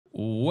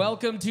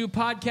Welcome to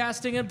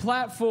Podcasting and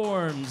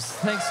Platforms.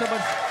 Thanks so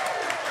much.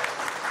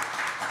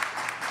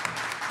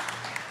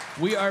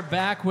 We are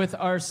back with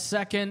our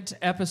second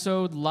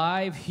episode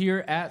live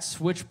here at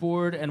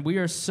Switchboard, and we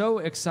are so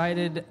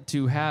excited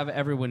to have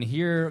everyone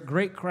here.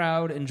 Great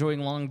crowd enjoying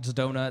Long's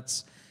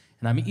Donuts,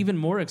 and I'm even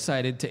more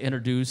excited to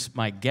introduce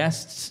my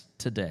guests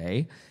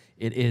today.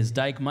 It is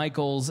Dyke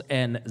Michaels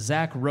and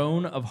Zach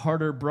Rohn of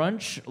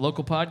HarderBrunch,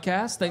 local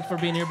podcast. Thanks for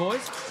being here,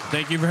 boys.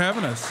 Thank you for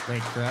having us.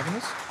 Thanks for having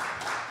us.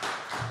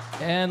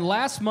 And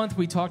last month,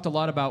 we talked a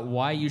lot about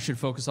why you should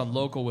focus on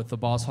local with the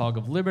Boss Hog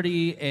of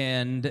Liberty.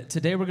 And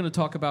today, we're going to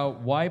talk about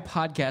why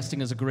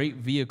podcasting is a great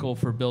vehicle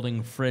for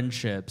building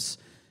friendships,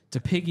 to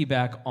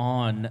piggyback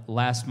on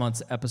last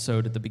month's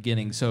episode at the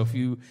beginning. So if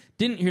you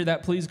didn't hear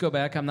that, please go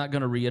back. I'm not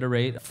going to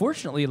reiterate.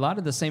 Fortunately, a lot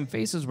of the same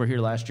faces were here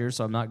last year,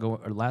 so I'm not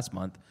going, or last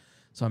month,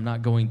 so I'm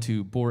not going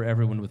to bore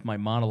everyone with my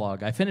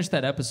monologue. I finished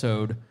that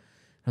episode.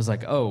 I was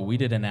like, oh, we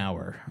did an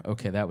hour.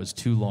 Okay, that was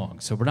too long.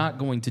 So we're not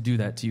going to do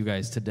that to you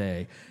guys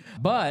today.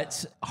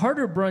 But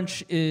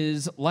HarderBrunch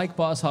is, like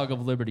Boss Hog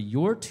of Liberty,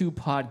 your two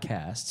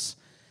podcasts,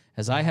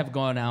 as I have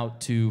gone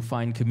out to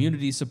find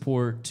community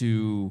support,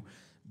 to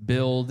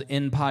build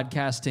in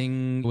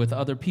podcasting with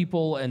other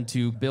people, and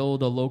to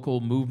build a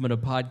local movement of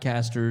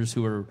podcasters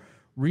who are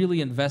really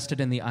invested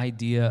in the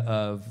idea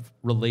of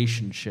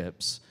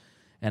relationships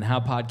and how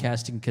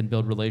podcasting can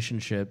build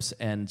relationships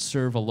and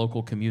serve a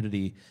local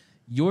community.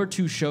 Your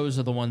two shows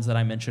are the ones that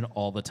I mention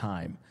all the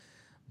time.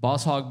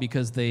 Boss Hog,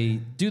 because they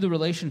do the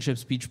relationship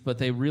speech, but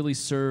they really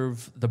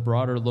serve the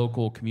broader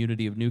local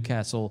community of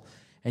Newcastle.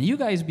 And you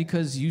guys,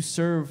 because you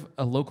serve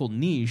a local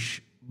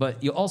niche,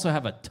 but you also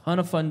have a ton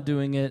of fun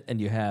doing it, and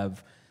you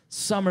have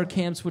summer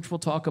camps, which we'll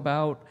talk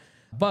about.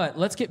 But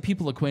let's get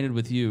people acquainted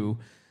with you.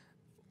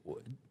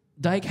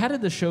 Dyke, how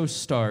did the show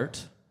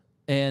start?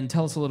 And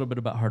tell us a little bit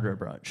about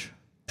HarderBrunch.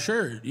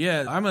 Sure,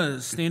 yeah. I'm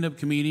a stand-up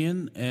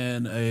comedian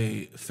and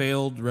a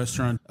failed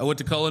restaurant. I went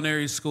to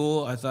culinary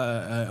school. I thought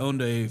I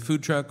owned a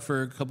food truck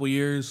for a couple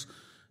years,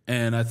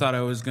 and I thought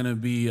I was going to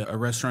be a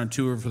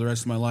restaurateur for the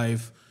rest of my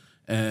life.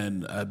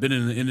 And I've been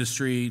in the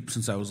industry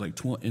since I was like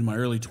in my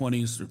early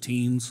 20s or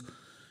teens,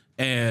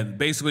 and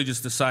basically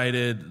just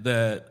decided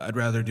that I'd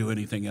rather do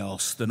anything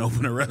else than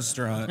open a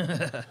restaurant.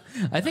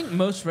 I think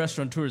most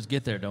restaurateurs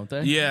get there, don't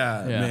they?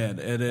 Yeah. Man.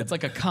 And it's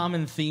like a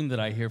common theme that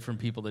I hear from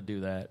people that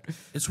do that.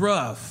 It's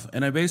rough.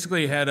 And I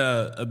basically had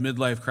a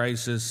midlife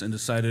crisis and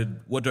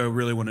decided, what do I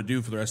really want to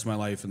do for the rest of my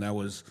life? And that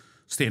was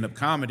stand-up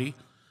comedy.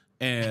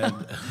 And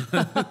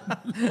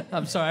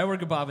I'm sorry, I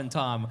work at Bob and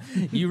Tom.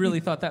 You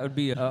really thought that would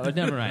be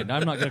never mind.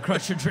 I'm not going to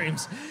crush your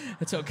dreams.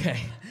 It's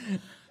okay.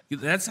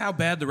 That's how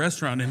bad the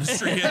restaurant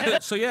industry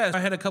is. So yeah, I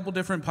had a couple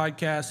different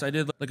podcasts. I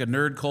did like a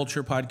nerd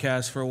culture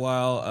podcast for a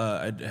while.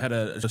 I had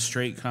a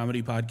straight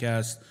comedy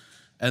podcast.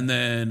 And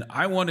then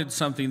I wanted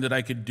something that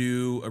I could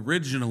do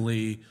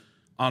originally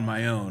on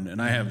my own,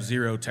 and I have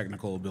zero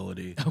technical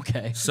ability.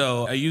 Okay.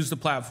 So I used a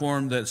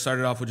platform that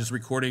started off with just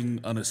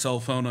recording on a cell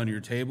phone on your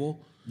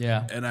table.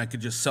 Yeah. And I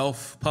could just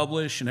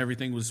self-publish, and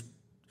everything was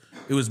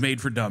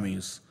made for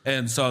dummies.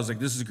 And so I was like,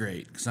 this is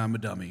great, because I'm a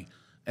dummy.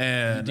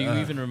 And do you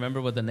even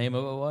remember what the name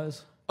of it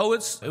was? Oh,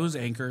 it was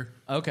Anchor.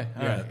 Okay,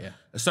 all right.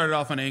 I started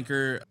off on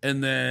Anchor,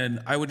 and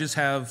then I would just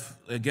have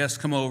a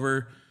guest come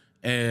over,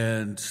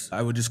 and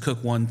I would just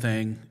cook one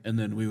thing, and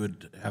then we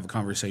would have a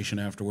conversation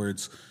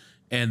afterwards.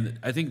 And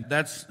I think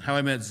that's how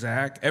I met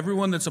Zach.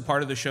 Everyone that's a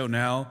part of the show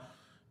now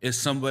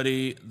is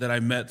somebody that I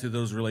met through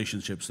those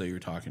relationships that you're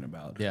talking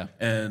about. Yeah.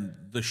 And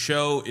the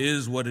show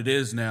is what it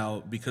is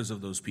now because of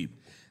those people.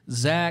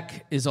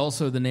 Zach is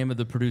also the name of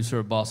the producer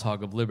of Boss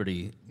Hog of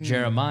Liberty.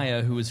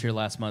 Jeremiah, who was here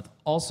last month,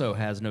 also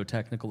has no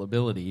technical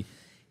ability.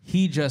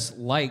 He just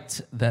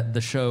liked that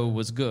the show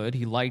was good.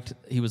 He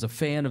was a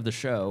fan of the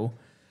show,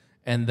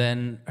 and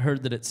then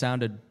heard that it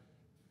sounded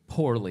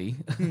poorly,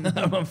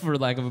 for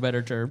lack of a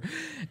better term,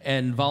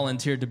 and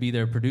volunteered to be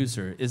their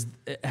producer.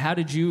 How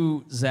did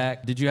you,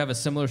 Zach, did you have a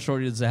similar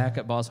story to Zach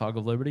at Boss Hog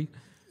of Liberty?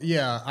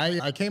 Yeah,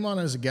 I came on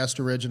as a guest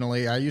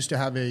originally. I used to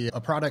have a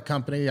product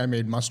company. I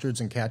made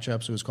mustards and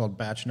ketchups. It was called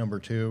Batch Number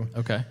 2.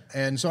 Okay.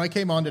 And so I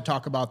came on to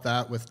talk about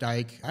that with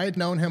Dyke. I had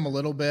known him a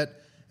little bit,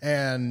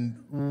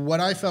 and what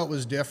I felt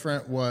was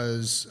different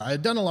was I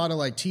had done a lot of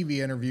like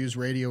TV interviews,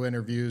 radio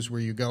interviews,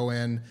 where you go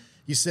in,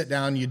 you sit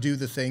down, you do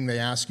the thing, they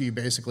ask you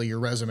basically your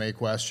resume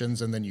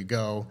questions, and then you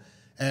go.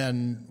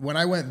 And when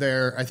I went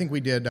there, I think we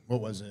did,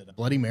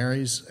 Bloody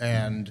Marys,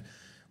 and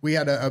we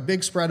had a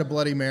big spread of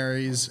Bloody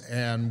Marys,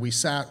 and we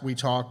sat, we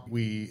talked,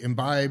 we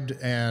imbibed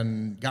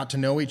and got to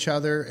know each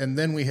other, and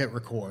then we hit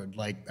record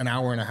like an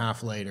hour and a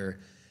half later.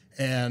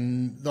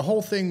 And the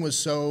whole thing was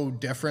so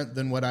different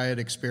than what I had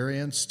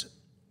experienced.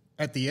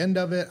 At the end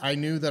of it, I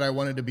knew that I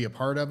wanted to be a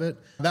part of it.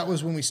 That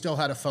was when we still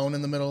had a phone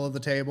in the middle of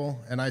the table,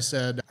 and I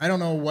said, I don't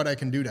know what I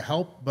can do to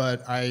help,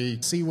 but I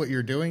see what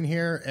you're doing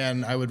here,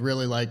 and I would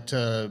really like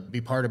to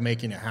be part of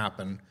making it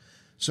happen.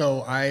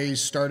 So I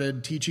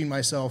started teaching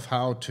myself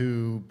how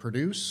to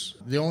produce.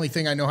 The only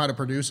thing I know how to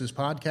produce is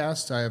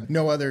podcasts. I have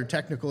no other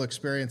technical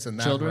experience in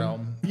that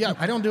realm. Yeah,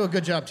 I don't do a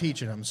good job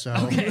teaching them. So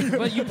Okay,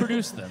 but you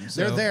produce them.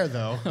 So. They're there,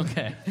 though.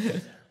 Okay.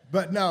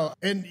 But no,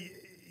 and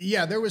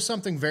yeah, there was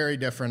something very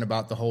different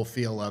about the whole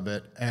feel of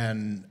it.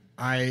 And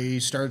I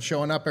started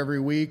showing up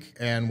every week,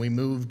 and we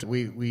moved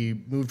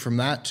from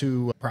that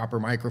to proper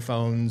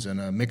microphones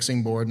and a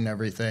mixing board and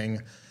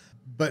everything.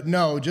 But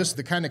no, just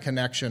the kind of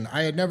connection.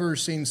 I had never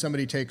seen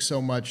somebody take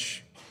so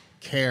much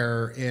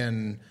care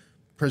in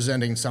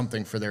presenting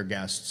something for their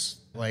guests,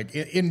 like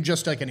in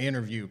just like an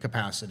interview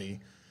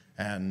capacity.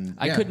 And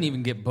I couldn't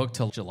even get booked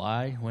till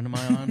July. When am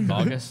I on?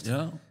 August?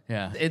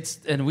 Yeah.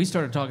 And we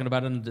started talking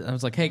about it, and I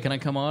was like, hey, can I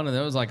come on? And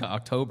that was like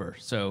October.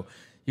 So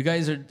you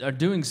guys are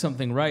doing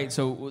something right.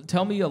 So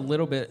tell me a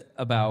little bit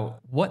about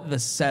what the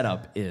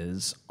setup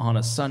is on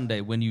a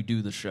Sunday when you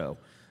do the show.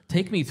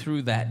 Take me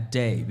through that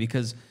day,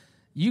 because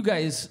you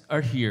guys are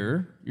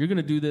here. You're going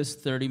to do this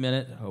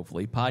 30-minute,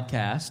 hopefully,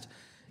 podcast,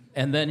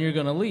 and then you're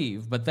going to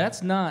leave. But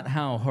that's not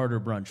how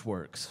HarderBrunch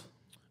works.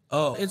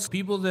 Oh, it's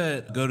people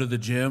that go to the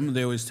gym.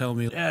 They always tell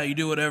me, yeah, you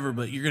do whatever,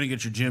 but you're going to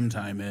get your gym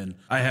time in.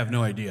 I have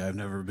no idea. I've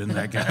never been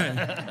that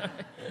guy.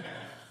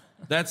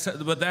 That's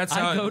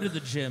how I go to the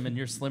gym, and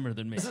you're slimmer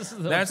than me.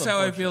 That's how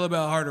I feel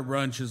about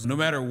HarderBrunch. Is no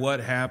matter what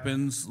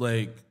happens,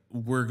 like,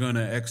 we're going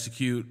to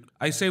execute.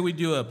 I say we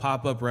do a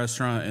pop-up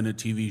restaurant and a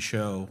TV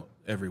show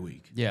every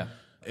week. Yeah.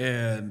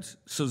 And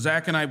so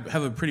Zach and I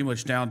have it pretty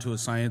much down to a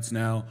science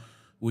now.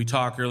 We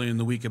talk early in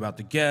the week about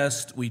the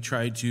guest. We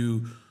try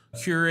to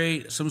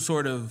curate some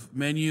sort of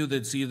menu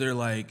that's either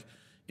like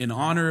in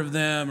honor of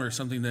them or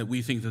something that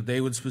we think that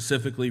they would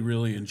specifically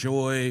really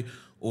enjoy,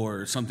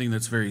 or something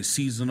that's very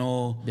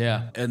seasonal.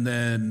 Yeah. And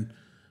then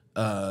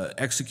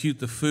execute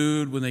the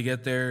food when they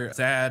get there.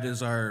 Thad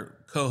is our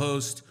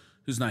co-host,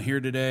 who's not here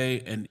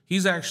today, and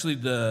he's actually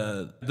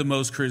the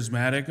most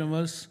charismatic of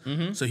us.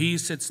 Mm-hmm. So he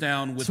sits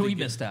down with. So he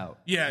missed out.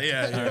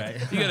 Yeah. All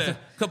right. You got a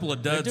couple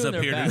of duds up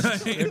here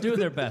tonight. They're doing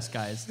their best,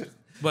 guys.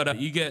 But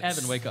you get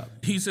Evan, wake up.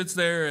 He sits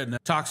there and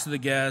talks to the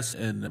guests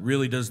and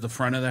really does the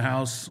front of the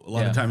house. A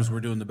lot of times we're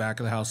doing the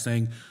back of the house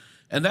thing,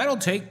 and that'll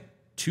take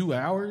 2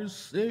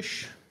 hours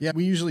ish. Yeah,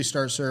 we usually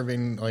start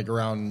serving like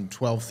around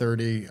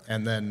 12:30,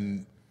 and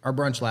then our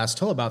brunch lasts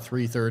till about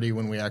 3:30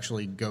 when we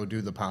actually go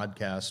do the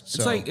podcast.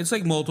 So It's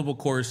like multiple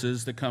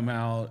courses that come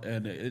out,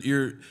 and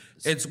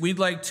we'd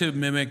like to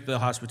mimic the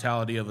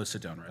hospitality of a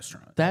sit-down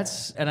restaurant.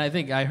 And I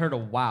think I heard a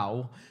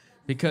wow,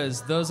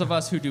 because those of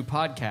us who do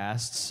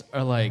podcasts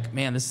are like,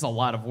 man, this is a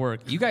lot of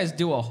work. You guys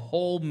do a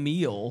whole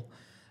meal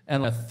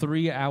and a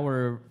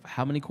 3-hour,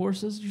 how many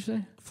courses did you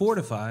say? 4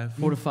 to 5.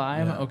 4 to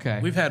 5? Yeah. Okay.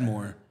 We've had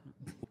more.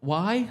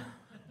 Why?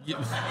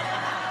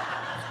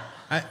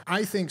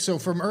 I think so.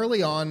 From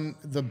early on,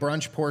 the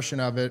brunch portion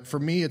of it, for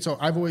me,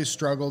 I've always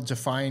struggled to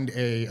find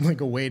a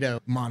way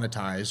to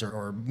monetize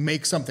or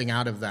make something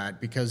out of that,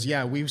 because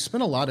we've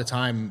spent a lot of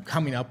time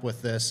coming up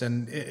with this,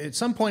 and at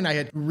some point I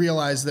had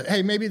realized that,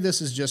 hey, maybe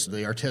this is just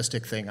the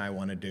artistic thing I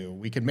want to do.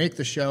 We could make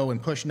the show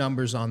and push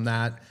numbers on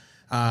that.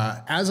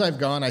 As I've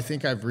gone, I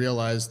think I've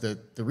realized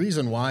that the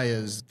reason why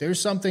is there's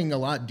something a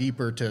lot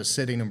deeper to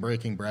sitting and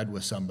breaking bread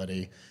with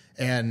somebody.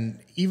 And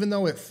even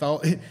though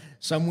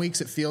some weeks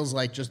it feels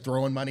like just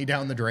throwing money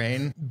down the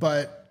drain,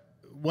 but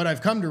what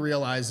I've come to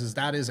realize is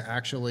that is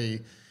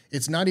actually,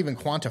 it's not even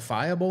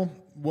quantifiable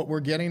what we're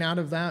getting out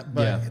of that,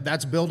 but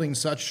that's building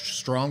such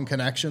strong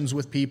connections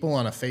with people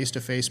on a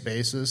face-to-face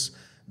basis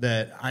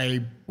that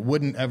I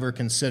wouldn't ever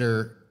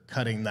consider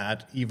cutting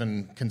that,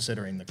 even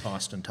considering the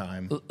cost and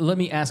time. Let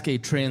me ask a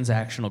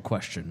transactional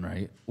question,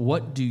 right?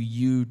 What do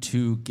you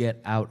two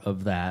get out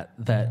of that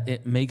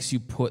it makes you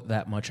put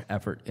that much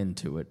effort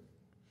into it?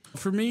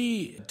 For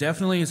me,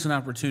 definitely it's an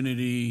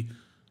opportunity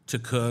to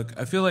cook.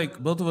 I feel like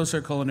both of us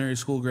are culinary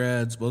school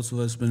grads. Both of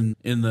us been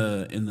in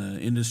the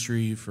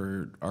industry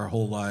for our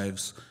whole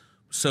lives.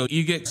 So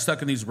you get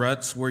stuck in these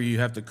ruts where you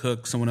have to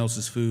cook someone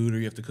else's food, or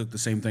you have to cook the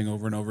same thing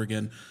over and over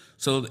again.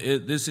 So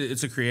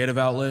it's a creative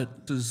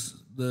outlet. This is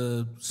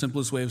the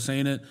simplest way of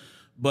saying it.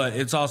 But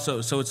it's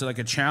also, so it's like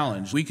a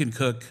challenge. We can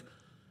cook,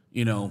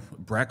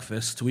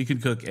 breakfast. We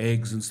can cook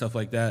eggs and stuff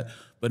like that.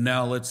 But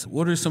now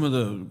what are some of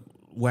the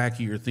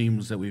wackier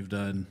themes that we've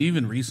done,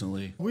 even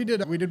recently? We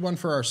did one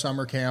for our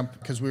summer camp,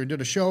 because we did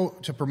a show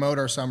to promote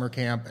our summer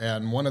camp,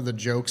 and one of the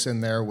jokes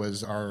in there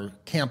was our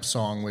camp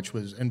song, which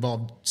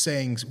involved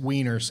saying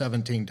wiener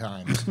 17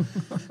 times.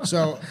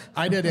 So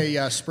I did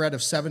a spread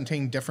of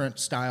 17 different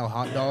style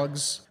hot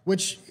dogs,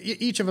 which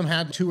each of them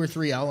had 2 or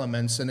 3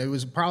 elements, and it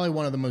was probably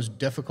one of the most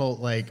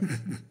difficult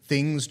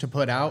things to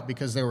put out,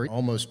 because there were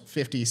almost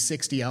 50,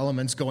 60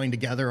 elements going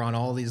together on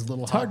all these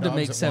little hot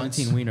dogs. It's hard to make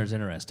 17 wieners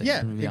interesting.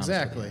 Yeah,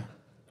 exactly.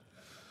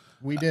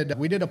 We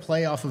did a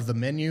play off of The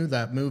Menu,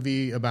 that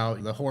movie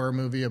the horror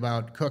movie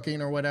about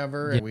cooking or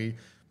whatever, and we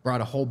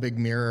brought a whole big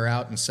mirror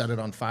out and set it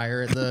on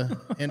fire at the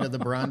end of the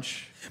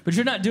brunch. But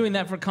you're not doing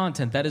that for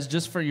content. That is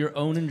just for your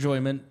own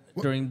enjoyment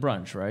during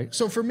brunch, right?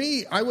 So for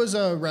me, I was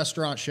a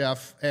restaurant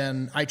chef,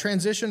 and I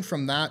transitioned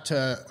from that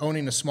to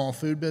owning a small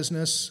food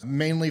business,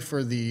 mainly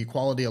for the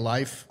quality of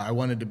life. I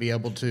wanted to be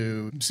able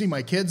to see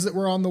my kids that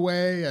were on the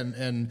way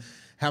and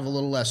have a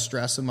little less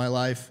stress in my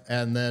life.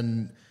 And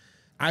then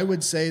I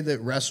would say that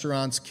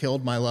restaurants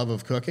killed my love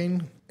of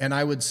cooking, and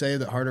I would say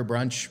that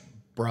HarderBrunch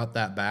brought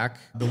that back.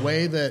 The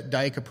way that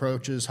Dyke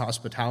approaches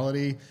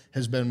hospitality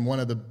has been one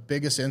of the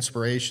biggest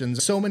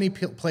inspirations. So many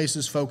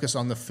places focus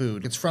on the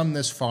food. It's from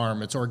this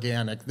farm, it's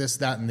organic, this,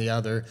 that, and the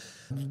other.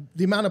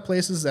 The amount of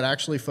places that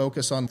actually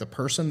focus on the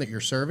person that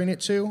you're serving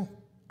it to,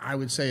 I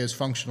would say is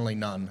functionally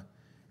none.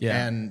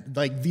 Yeah. And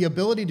like the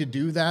ability to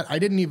do that, I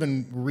didn't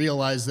even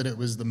realize that it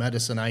was the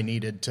medicine I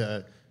needed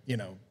to,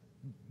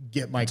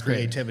 get my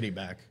creativity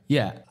back.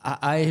 Yeah,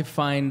 I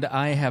find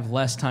I have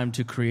less time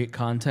to create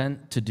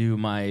content, to do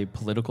my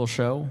political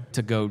show,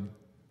 to go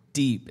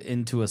deep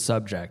into a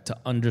subject, to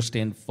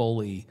understand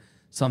fully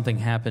something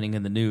happening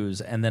in the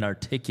news, and then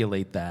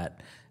articulate that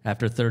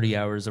after 30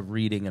 hours of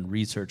reading and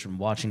research and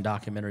watching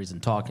documentaries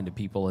and talking to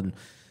people. And,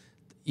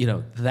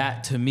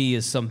 that to me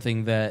is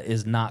something that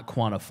is not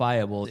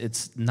quantifiable.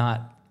 It's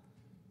not,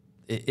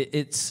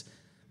 it's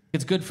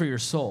good for your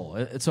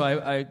soul. So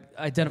I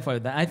identify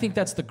with that. I think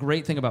that's the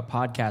great thing about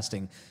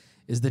podcasting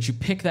is that you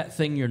pick that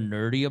thing you're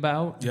nerdy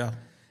about. Yeah.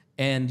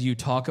 And you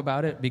talk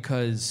about it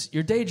because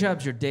your day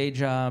job's your day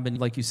job. And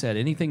like you said,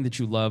 anything that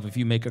you love, if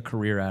you make a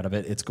career out of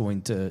it, it's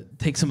going to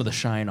take some of the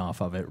shine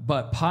off of it.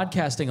 But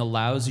podcasting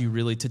allows you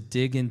really to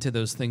dig into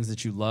those things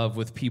that you love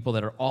with people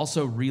that are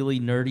also really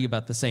nerdy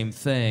about the same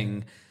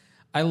thing.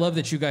 I love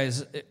that you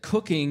guys,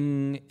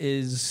 cooking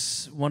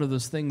is one of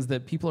those things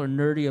that people are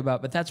nerdy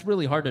about, but that's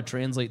really hard to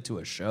translate to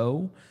a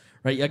show,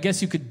 right? I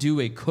guess you could do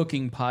a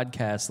cooking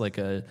podcast like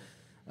a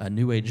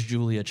New Age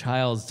Julia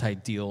Childs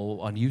type deal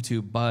on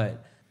YouTube,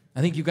 but I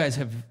think you guys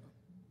have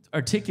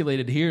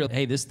articulated here,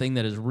 hey, this thing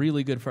that is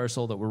really good for our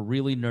soul that we're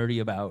really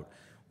nerdy about,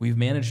 we've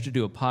managed to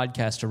do a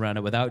podcast around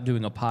it without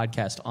doing a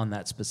podcast on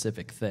that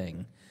specific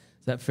thing.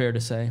 Is that fair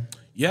to say?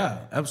 Yeah,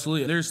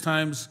 absolutely. There's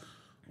times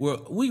where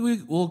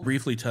we'll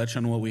briefly touch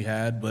on what we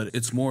had, but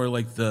it's more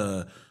like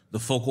the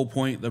focal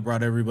point that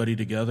brought everybody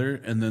together,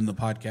 and then the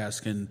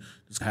podcast can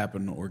just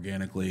happen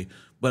organically.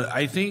 But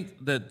I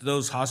think that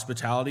those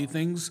hospitality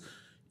things,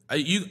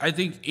 I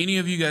think any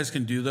of you guys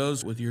can do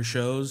those with your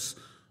shows,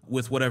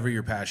 with whatever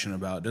you're passionate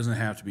about. It doesn't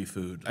have to be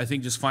food. I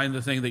think just find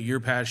the thing that you're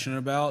passionate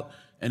about,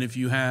 and if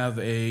you have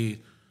a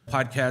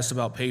podcast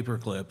about paper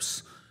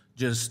clips,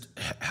 just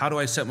how do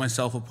I set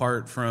myself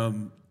apart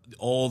from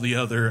all the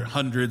other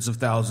hundreds of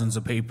thousands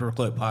of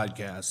paperclip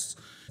podcasts,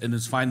 and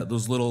just find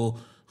those little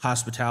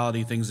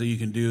hospitality things that you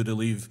can do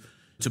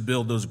to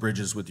build those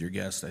bridges with your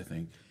guests, I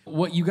think.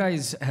 What you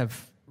guys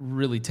have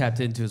really tapped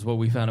into is what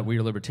we found at We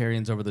Are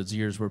Libertarians over those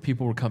years, where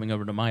people were coming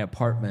over to my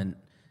apartment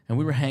and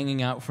we were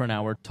hanging out for an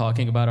hour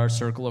talking about our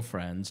circle of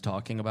friends,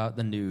 talking about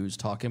the news,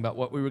 talking about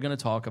what we were going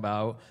to talk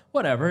about,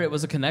 whatever. It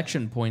was a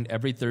connection point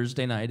every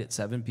Thursday night at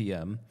 7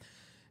 p.m.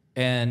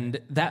 And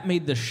that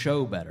made the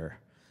show better.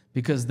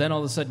 Because then all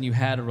of a sudden you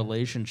had a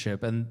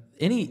relationship, and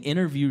any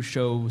interview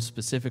show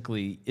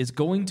specifically is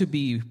going to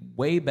be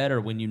way better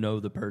when you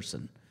know the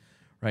person,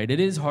 right? It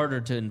is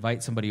harder to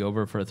invite somebody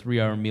over for a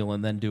 3-hour meal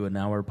and then do an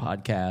hour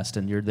podcast,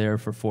 and you're there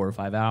for 4 or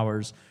 5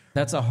 hours.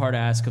 That's a hard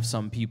ask of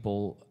some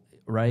people,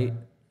 right?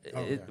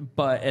 Okay.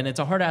 And it's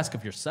a hard ask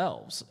of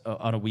yourselves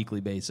on a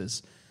weekly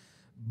basis.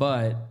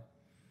 But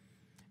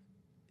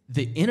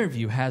the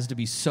interview has to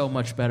be so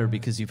much better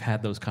because you've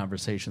had those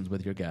conversations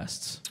with your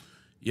guests.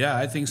 Yeah,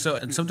 I think so.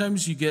 And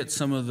sometimes you get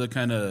some of the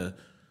kind of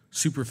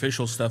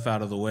superficial stuff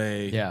out of the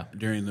way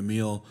during the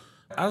meal.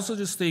 I also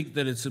just think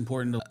that it's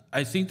important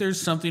I think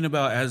there's something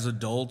about, as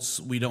adults,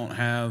 we don't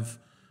have,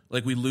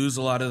 like, we lose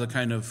a lot of the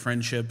kind of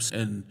friendships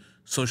and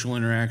social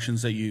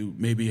interactions that you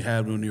maybe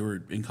had when you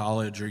were in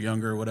college or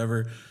younger or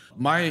whatever.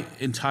 My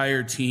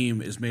entire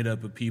team is made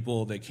up of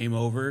people that came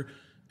over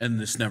and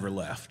this never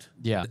left.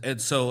 Yeah.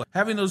 And so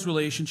having those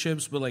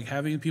relationships, but like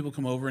having people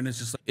come over, and it's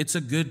just like, it's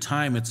a good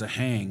time. It's a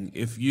hang.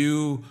 If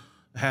you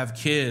have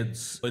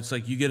kids, it's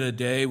like you get a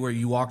day where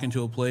you walk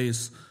into a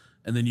place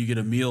and then you get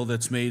a meal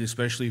that's made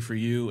especially for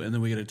you, and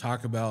then we get to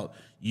talk about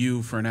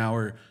you for an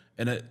hour.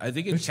 And I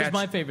think Which is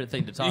my favorite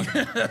thing to talk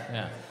about.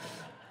 Yeah.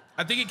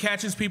 I think it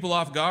catches people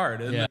off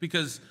guard. And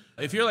because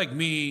if you're like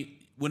me,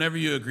 whenever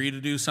you agree to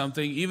do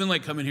something, even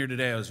like coming here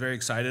today, I was very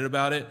excited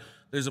about it.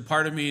 There's a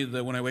part of me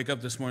that when I wake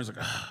up this morning, it's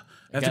like,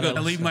 I have to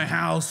go leave my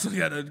house. I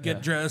got to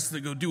get dressed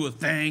and go do a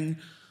thing.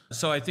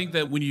 So I think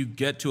that when you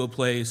get to a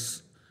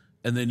place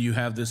and then you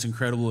have this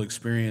incredible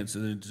experience,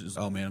 and then just,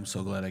 oh man, I'm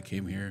so glad I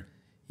came here.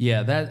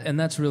 Yeah,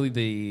 that's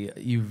really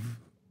you've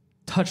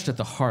touched at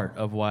the heart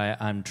of why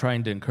I'm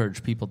trying to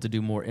encourage people to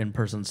do more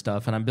in-person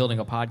stuff. And I'm building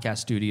a podcast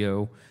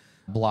studio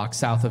block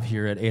south of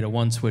here at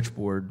 801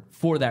 Switchboard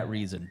for that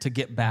reason, to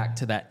get back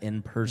to that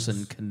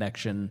in-person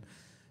connection,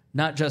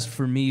 not just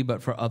for me,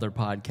 but for other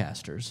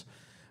podcasters,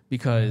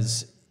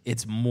 because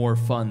it's more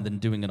fun than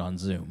doing it on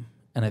Zoom.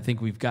 And I think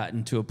we've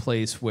gotten to a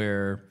place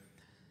where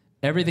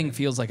everything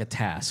feels like a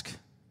task.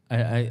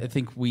 I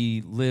think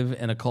we live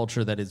in a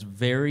culture that is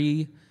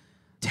very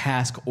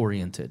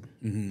task-oriented.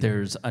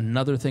 There's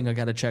another thing I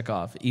got to check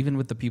off, even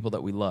with the people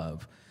that we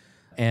love.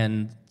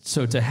 And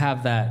so to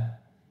have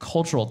that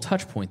cultural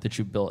touch point that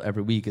you built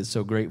every week is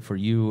so great for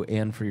you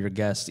and for your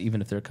guests,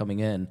 even if they're coming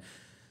in.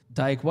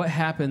 Dyke, what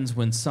happens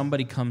when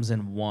somebody comes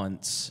in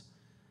once?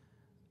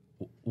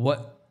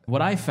 What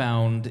I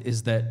found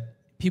is that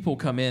people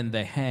come in,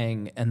 they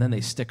hang, and then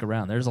they stick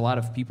around. There's a lot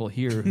of people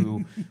here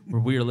who were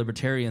We Are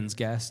Libertarians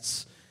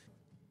guests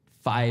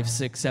 5,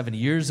 6, 7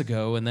 years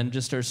ago, and then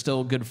just are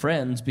still good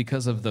friends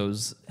because of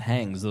those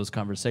hangs, those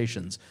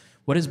conversations.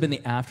 What has been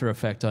the after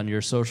effect on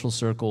your social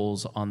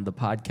circles, on the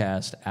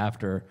podcast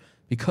after,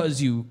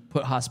 because you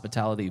put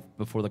hospitality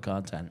before the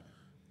content?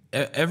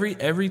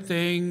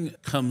 Everything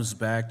comes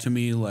back to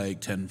me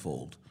like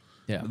tenfold.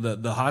 Yeah.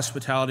 The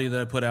hospitality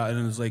that I put out,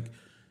 and it's like,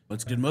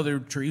 did Mother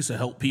Teresa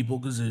help people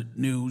because it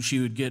knew she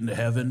would get into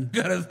heaven?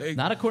 Kind of thing.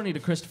 Not according to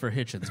Christopher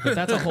Hitchens, but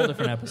that's a whole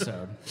different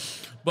episode.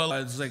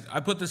 But it's like, I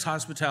put this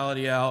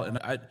hospitality out,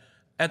 and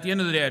at the end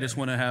of the day, I just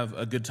want to have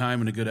a good time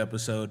and a good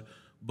episode.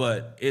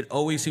 But it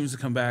always seems to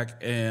come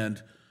back,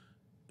 and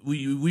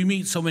we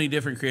meet so many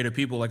different creative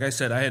people. Like I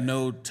said, I had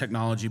no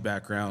technology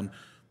background,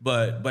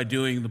 but by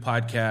doing the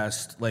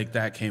podcast, like,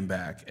 that came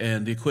back,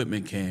 and the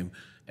equipment came.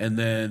 And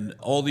then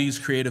all these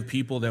creative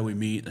people that we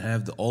meet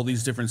have all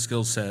these different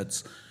skill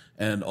sets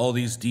and all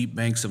these deep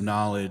banks of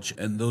knowledge,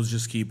 and those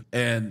just keep.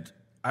 And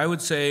I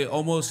would say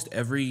almost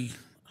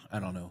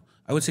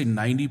I would say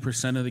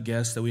 90% of the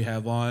guests that we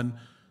have on,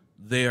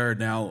 they are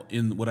now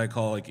in what I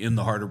call like in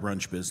the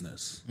HarderBrunch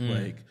business.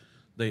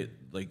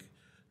 Like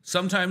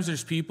sometimes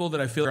there's people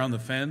that I feel are on the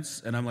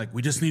fence, and I'm like,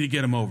 we just need to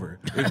get them over.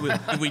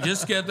 If we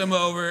just get them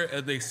over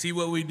and they see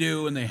what we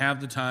do and they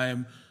have the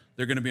time,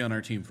 they're going to be on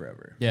our team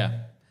forever.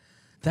 Yeah.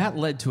 That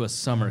led to a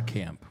summer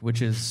camp,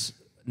 which is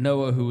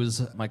Noah, who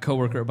was my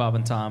coworker at Bob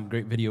and Tom,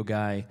 great video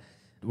guy,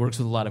 works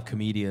with a lot of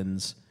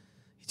comedians.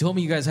 He told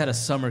me you guys had a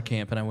summer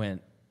camp, and I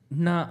went,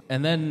 nah.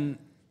 And then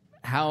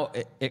how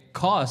it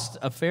cost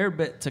a fair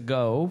bit to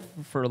go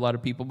for a lot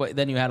of people, but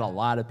then you had a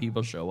lot of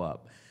people show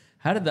up.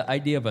 How did the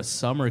idea of a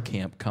summer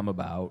camp come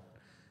about,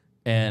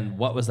 and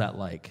what was that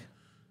like?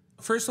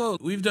 First of all,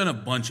 we've done a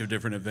bunch of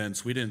different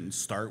events. We didn't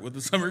start with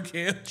the summer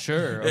camp.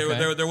 Sure.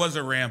 Okay. There was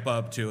a ramp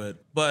up to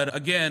it. But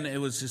again, it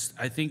was just,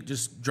 I think,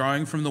 just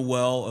drawing from the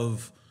well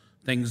of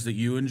things that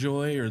you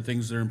enjoy or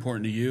things that are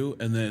important to you,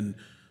 and then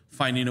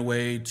finding a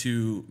way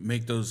to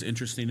make those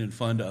interesting and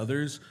fun to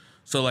others.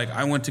 So, like,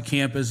 I went to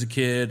camp as a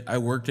kid. I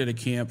worked at a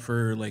camp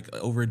for, like,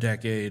 over a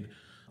decade.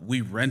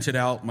 We rented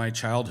out my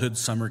childhood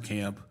summer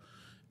camp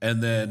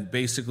and then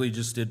basically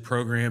just did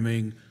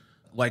programming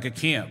like a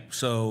camp.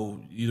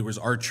 So there was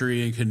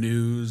archery and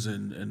canoes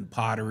and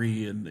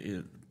pottery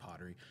and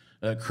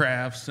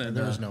crafts. And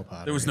there was no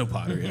pottery. There was no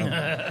pottery.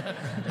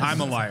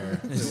 I'm a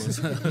liar.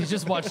 You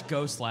just watched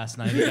Ghost last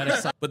night. You got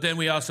excited. But then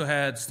we also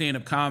had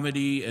stand-up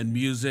comedy and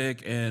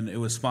music, and it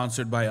was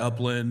sponsored by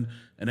Upland,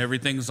 and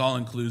everything's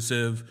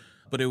all-inclusive.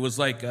 But it was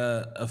like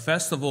a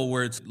festival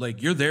where it's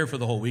like you're there for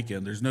the whole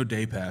weekend. There's no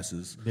day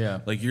passes. Yeah.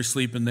 Like you're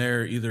sleeping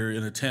there either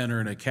in a tent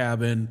or in a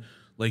cabin.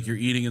 Like you're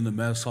eating in the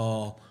mess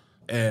hall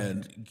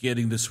and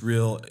getting this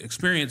real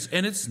experience.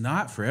 And it's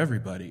not for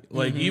everybody.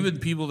 Like even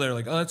people that are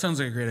like, oh, that sounds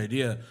like a great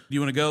idea. Do you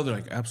want to go? They're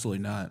like,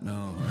 absolutely not.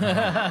 No.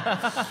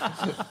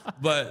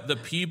 But the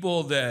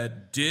people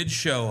that did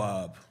show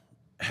up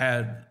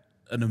had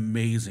an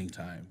amazing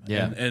time.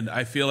 Yeah. And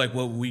I feel like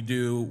what we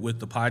do with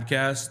the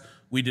podcast,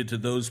 we did to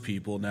those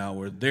people now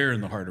where they're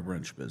in the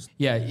HarderBrunch business.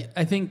 Yeah,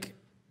 I think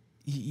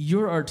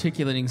you're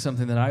articulating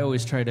something that I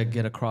always try to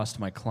get across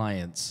to my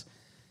clients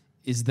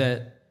is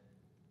that,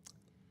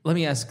 let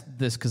me ask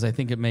this because I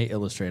think it may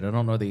illustrate. I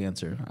don't know the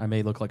answer. I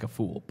may look like a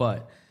fool,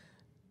 but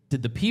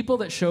did the people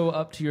that show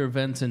up to your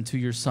events and to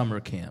your summer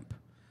camp,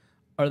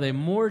 are they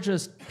more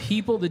just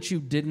people that you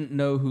didn't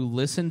know who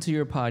listened to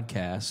your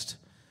podcast,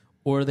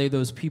 or are they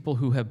those people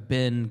who have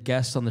been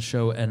guests on the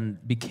show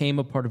and became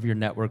a part of your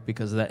network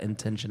because of that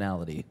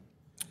intentionality?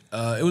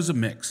 It was a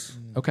mix.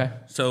 Okay.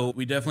 So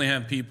we definitely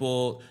have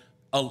people,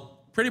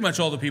 pretty much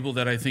all the people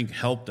that I think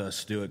helped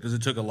us do it, because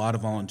it took a lot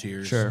of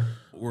volunteers. Sure.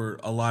 Were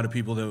a lot of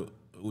people that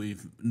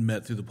we've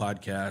met through the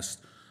podcast.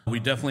 We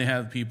definitely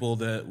have people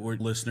that were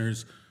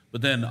listeners,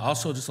 but then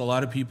also just a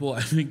lot of people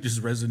I think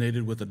just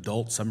resonated with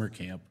adult summer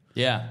camp.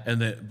 Yeah.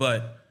 And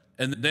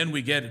then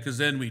we get it, because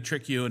then we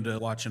trick you into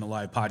watching a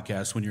live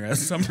podcast when you're at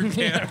summer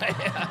camp.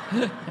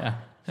 Yeah.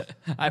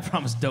 I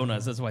promised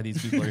donuts. That's why these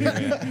people are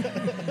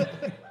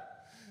here.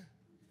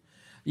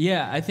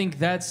 Yeah, I think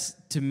that's,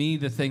 to me,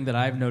 the thing that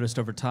I've noticed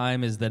over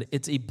time is that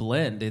it's a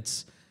blend.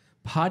 It's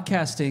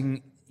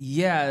podcasting.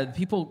 Yeah,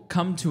 people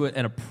come to it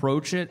and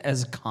approach it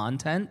as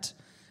content,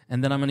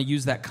 and then I'm going to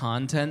use that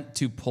content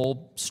to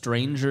pull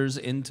strangers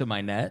into my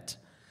net.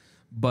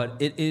 But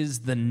it is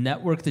the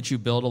network that you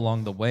build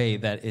along the way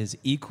that is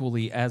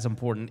equally as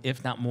important,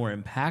 if not more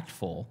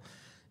impactful.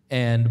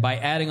 And by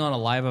adding on a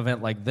live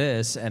event like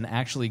this and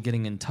actually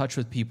getting in touch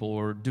with people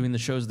or doing the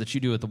shows that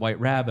you do at the White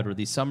Rabbit or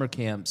these summer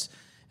camps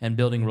and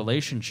building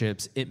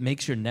relationships, it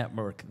makes your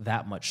network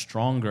that much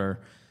stronger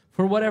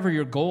for whatever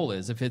your goal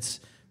is. If it's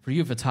for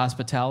you, if it's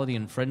hospitality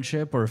and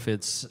friendship, or if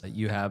it's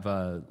you have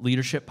a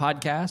leadership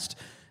podcast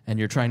and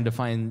you're trying to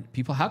find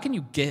people, how can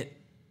you get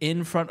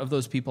in front of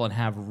those people and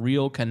have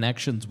real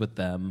connections with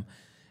them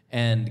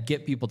and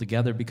get people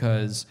together?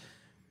 Because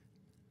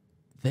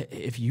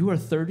if you are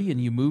 30 and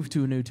you move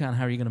to a new town,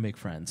 how are you going to make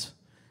friends?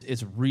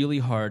 It's really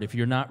hard. If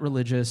you're not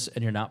religious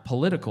and you're not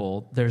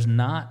political, there's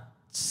not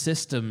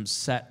systems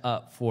set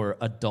up for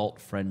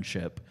adult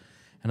friendship.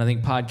 And I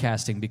think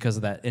podcasting, because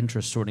of that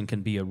interest sorting,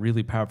 can be a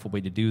really powerful way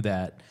to do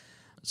that.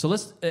 So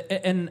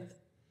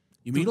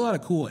you meet a lot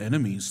of cool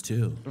enemies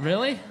too.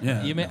 Really?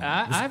 Yeah.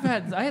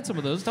 I had some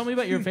of those. Tell me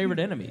about your favorite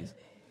enemies.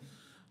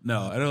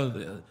 No, I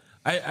don't.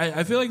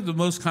 I feel like the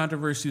most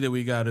controversy that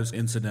we got is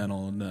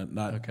incidental and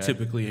not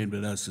typically aimed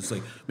at us. It's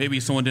like maybe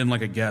someone didn't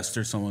like a guest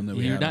or someone that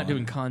we You're had not on.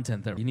 doing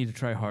content there. You need to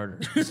try harder.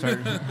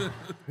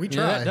 We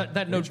try.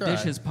 That No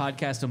Dishes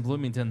podcast in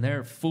Bloomington,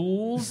 they're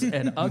fools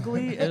and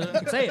ugly.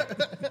 Say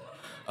it.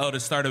 Oh, to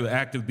start an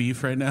active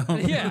beef right now?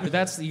 Yeah,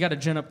 you got to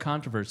gin up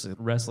controversy,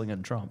 wrestling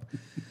and Trump.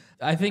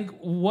 I think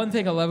one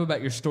thing I love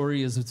about your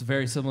story is it's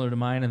very similar to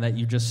mine in that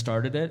you just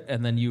started it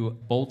and then you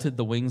bolted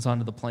the wings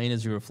onto the plane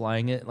as you were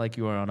flying it like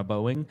you were on a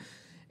Boeing.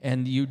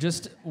 And you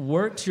just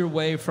worked your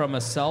way from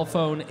a cell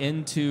phone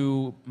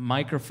into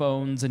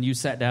microphones, and you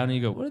sat down and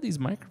you go, what are these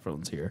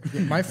microphones here?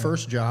 My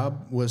first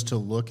job was to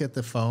look at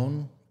the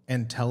phone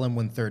and tell him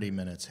when 30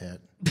 minutes hit.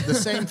 The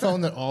same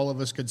phone that all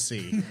of us could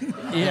see.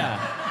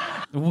 Yeah.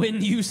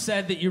 When you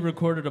said that you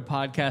recorded a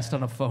podcast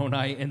on a phone,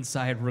 I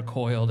inside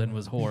recoiled and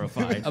was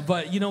horrified.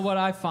 But you know what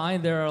I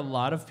find? There are a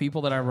lot of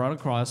people that I run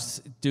across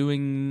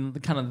doing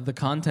the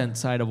content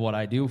side of what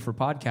I do for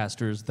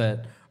podcasters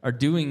that are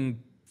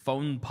doing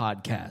phone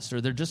podcasts, or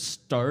they're just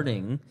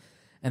starting.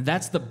 And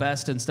that's the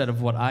best instead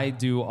of what I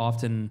do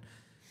often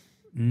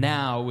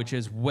now, which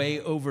is way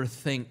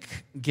overthink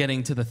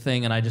getting to the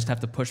thing, and I just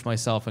have to push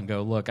myself and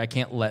go, look, I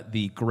can't let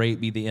the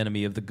great be the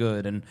enemy of the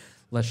good, and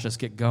let's just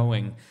get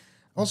going.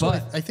 Also,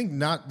 I think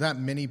not that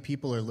many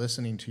people are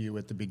listening to you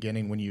at the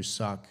beginning when you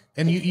suck.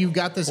 And you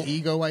got this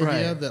ego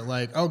idea that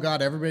like, oh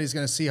God, everybody's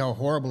going to see how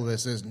horrible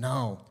this is.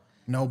 No,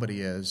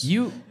 nobody is.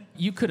 You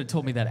could have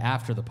told me that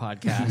after the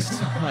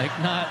podcast, like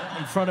not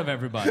in front of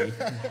everybody.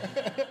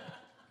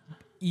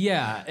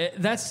 Yeah,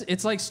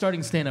 it's like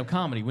starting stand-up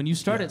comedy. When you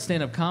start at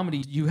stand-up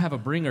comedy, you have a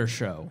bringer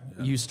show.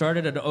 Yeah. You start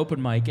at an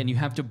open mic, and you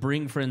have to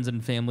bring friends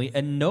and family,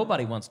 and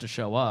nobody wants to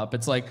show up.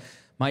 It's like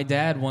my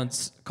dad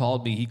once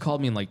called me. He called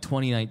me in like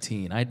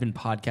 2019. I had been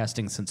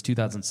podcasting since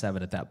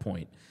 2007 at that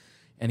point.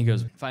 And he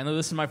goes, finally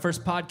listened to my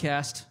first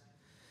podcast.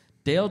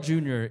 Dale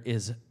Jr.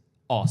 is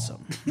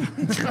awesome.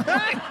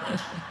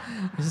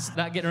 Just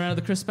not getting around to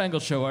the Chris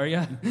Spangle show, are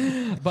you?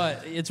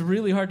 But it's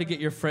really hard to get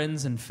your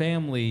friends and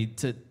family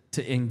to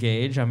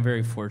engage. I'm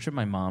very fortunate.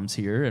 My mom's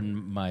here, and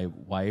my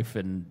wife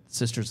and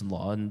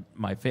sisters-in-law and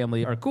my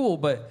family are cool,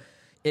 but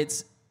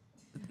it's...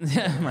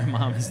 my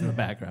mom is in the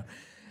background.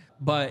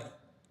 But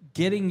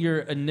getting your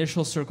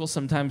initial circle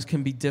sometimes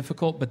can be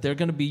difficult, but they're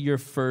going to be your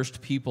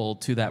first people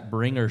to that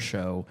bringer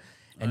show.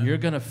 And you're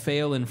going to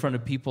fail in front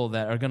of people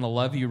that are going to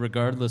love you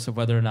regardless of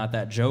whether or not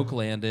that joke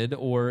landed,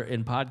 or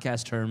in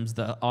podcast terms,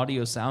 the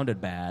audio sounded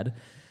bad.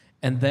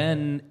 And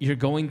then you're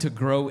going to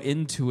grow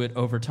into it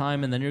over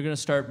time, and then you're going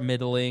to start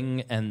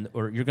middling,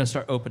 or you're going to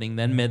start opening,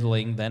 then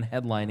middling, then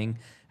headlining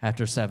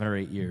after 7 or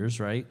 8 years,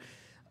 right?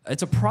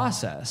 It's a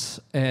process,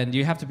 and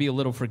you have to be a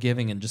little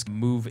forgiving and just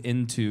move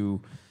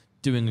into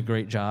doing a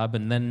great job.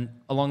 And then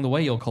along the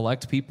way, you'll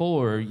collect people,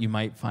 or you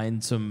might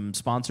find some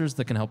sponsors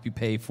that can help you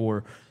pay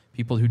for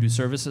people who do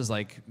services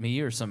like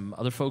me or some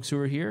other folks who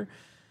are here.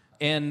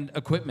 And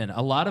equipment.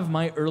 A lot of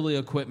my early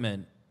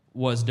equipment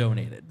was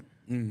donated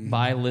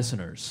by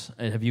listeners.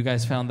 Have you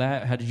guys found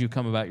that? How did you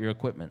come about your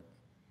equipment?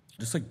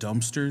 Just like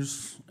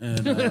dumpsters.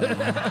 And,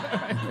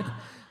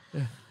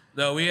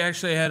 no, we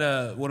actually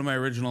had one of my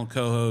original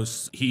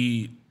co-hosts.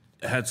 He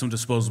had some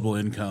disposable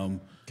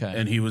income. Okay.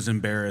 And he was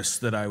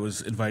embarrassed that I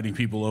was inviting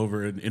people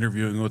over and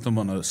interviewing with them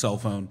on a cell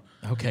phone.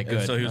 Okay, good.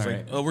 And so he was All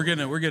like, right. "Oh, we're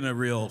getting a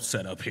real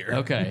setup here."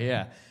 Okay,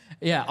 yeah.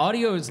 Yeah,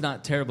 audio is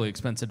not terribly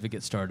expensive to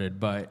get started,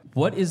 but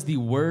what is the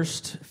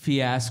worst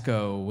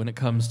fiasco when it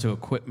comes to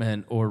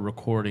equipment or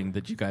recording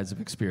that you guys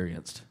have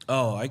experienced?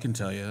 Oh, I can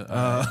tell you.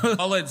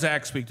 I'll let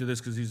Zach speak to this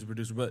because he's the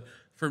producer. But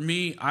for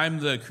me, I'm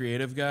the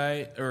creative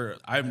guy, or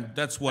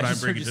that's what I'm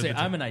bringing to the table.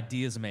 I'm an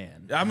ideas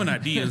man. I'm an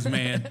ideas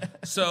man.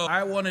 So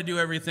I want to do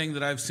everything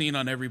that I've seen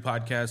on every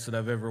podcast that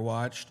I've ever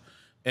watched.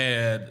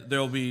 And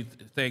there'll be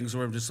things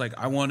where I'm just like,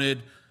 I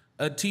wanted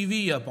a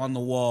TV up on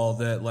the wall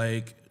that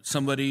like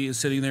somebody is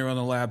sitting there on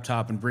the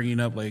laptop and bringing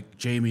up like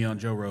Jamie on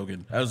Joe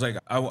Rogan. I was like,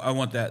 I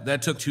want that.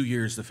 That took 2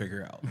 years to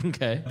figure out.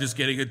 Okay. Just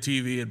getting a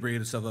TV and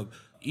bringing stuff up.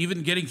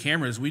 Even getting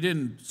cameras. We've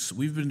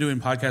been doing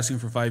podcasting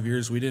for 5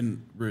 years. We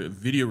didn't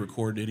video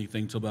record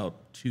anything till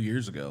about 2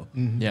 years ago.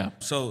 Mm-hmm. Yeah.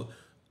 So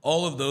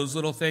all of those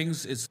little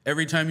things, it's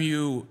every time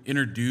you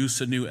introduce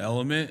a new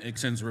element, it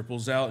sends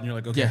ripples out, and you're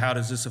like, okay, how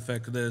does this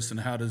affect this, and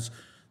how does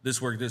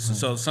this work this? And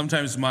so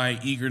sometimes my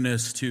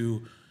eagerness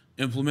to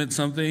implement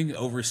something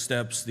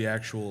oversteps the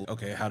actual,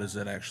 okay, how does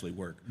that actually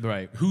work?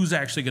 Right. Who's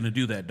actually going to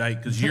do that, Dyke?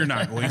 Because you're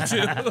not going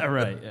to.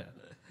 Right,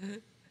 yeah.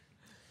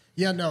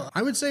 Yeah, no,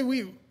 I would say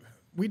we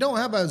don't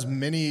have as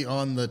many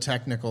on the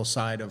technical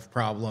side of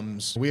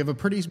problems. We have a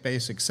pretty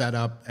basic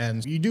setup,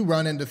 and you do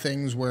run into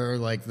things where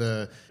like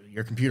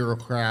your computer will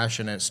crash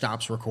and it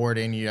stops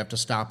recording. You have to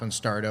stop and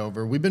start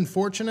over. We've been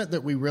fortunate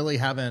that we really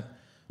haven't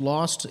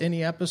lost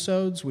any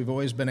episodes. We've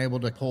always been able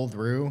to pull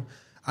through.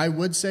 I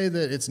would say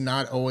that it's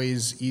not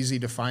always easy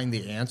to find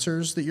the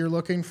answers that you're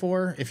looking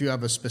for if you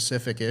have a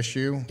specific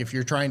issue. If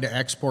you're trying to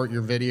export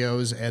your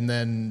videos and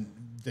then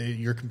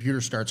your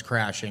computer starts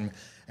crashing,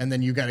 and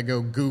then you got to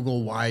go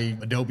Google why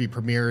Adobe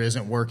Premiere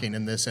isn't working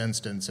in this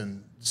instance.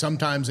 And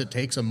sometimes it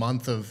takes a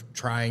month of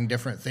trying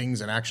different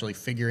things and actually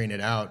figuring it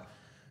out.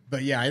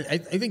 But yeah, I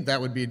think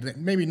that would be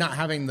maybe not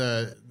having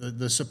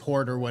the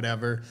support or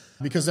whatever,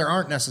 because there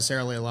aren't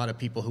necessarily a lot of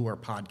people who are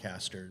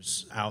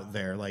podcasters out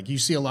there. Like you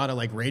see a lot of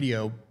like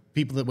radio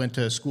people that went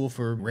to school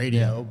for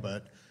radio,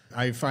 but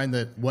I find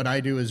that what I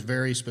do is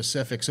very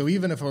specific. So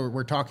even if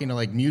we're talking to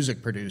like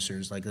music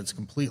producers, like it's a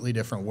completely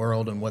different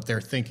world and what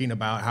they're thinking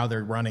about, how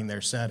they're running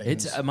their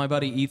settings. It's my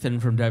buddy Ethan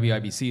from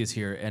WIBC is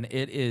here, and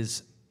it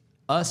is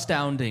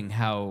astounding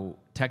how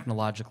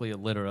technologically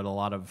illiterate a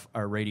lot of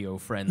our radio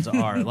friends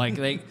are. Like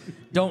they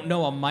don't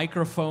know a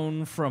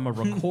microphone from a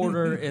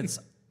recorder. It's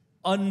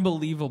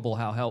unbelievable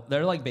how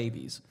they're like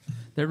babies.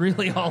 They're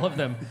really, all of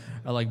them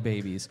are like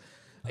babies.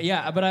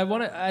 Yeah, but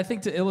I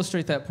think to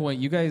illustrate that point,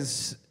 you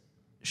guys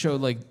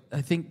showed like,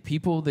 I think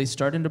people, they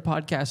start into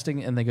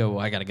podcasting and they go, well,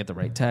 I got to get the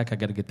right tech. I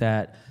got to get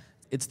that.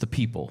 It's the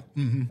people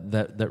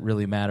that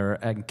really matter.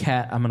 And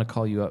Kat, I'm going to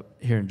call you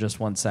up here in just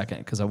 1 second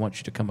because I want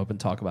you to come up and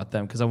talk about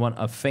them because I want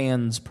a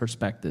fan's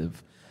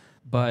perspective.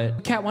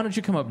 But Kat, why don't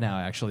you come up now,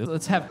 actually?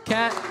 Let's have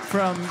Kat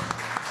from...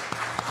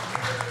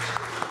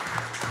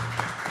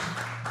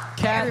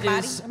 Kat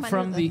is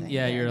from the...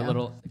 Yeah, you're a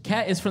little...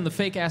 Kat is from the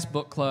Fake Ass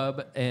Book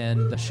Club,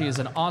 and she is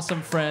an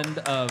awesome friend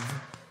of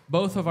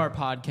both of our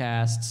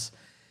podcasts.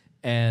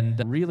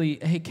 And really,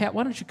 hey, Kat,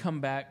 why don't you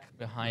come back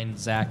behind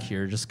Zach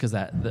here, just because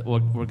we're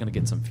going to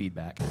get some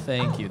feedback.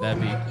 Thank you.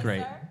 That'd be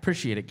great.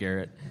 Appreciate it,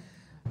 Garrett.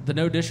 The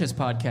No Dishes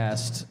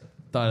podcast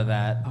thought of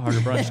that.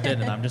 HarderBrunch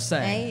didn't, I'm just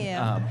saying.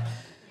 Hey,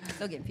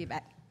 still getting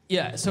feedback.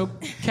 Yeah, so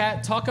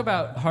Kat, talk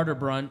about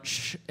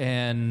HarderBrunch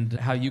and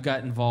how you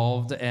got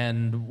involved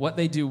and what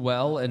they do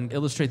well, and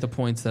illustrate the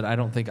points that I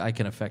don't think I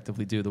can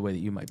effectively do the way that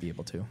you might be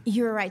able to.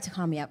 You were right to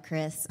call me up,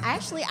 Chris.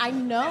 I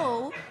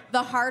know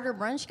the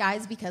HarderBrunch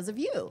guys because of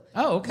you.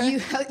 Oh, okay.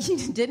 You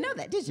didn't know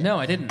that, did you? No,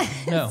 I didn't.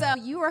 No. So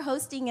you were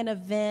hosting an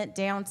event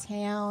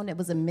downtown. It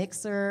was a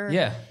mixer.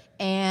 Yeah.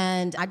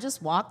 And I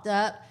just walked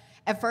up.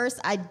 At first,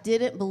 I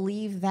didn't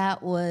believe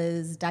that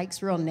was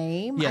Dyke's real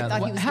name. Yeah. I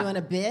thought he was doing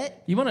a bit.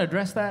 You want to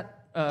address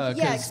that?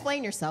 Yeah,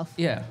 explain yourself.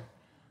 Yeah.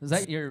 Is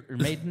that your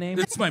maiden name?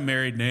 It's my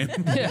married name.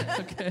 Yeah,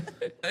 okay.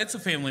 It's a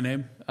family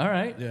name. All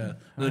right. Yeah.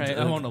 All right,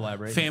 I won't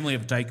elaborate. Family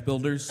of Dyke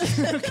builders.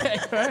 Okay,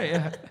 all right,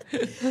 yeah.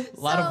 A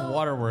lot of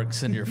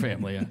waterworks in your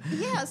family. Yeah.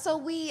 Yeah, so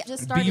we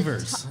just started.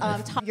 Beavers.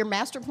 Your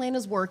master plan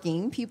is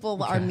working.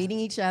 People are meeting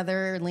each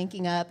other,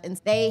 linking up,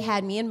 and they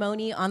had me and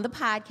Moni on the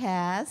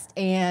podcast,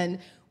 and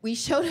we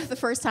showed up the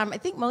first time. I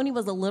think Moni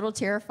was a little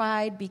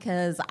terrified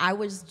because I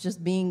was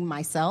just being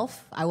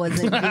myself. I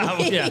wasn't being...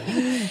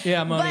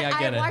 Yeah, Moni, I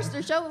get it. I watched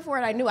their show before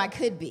and I knew I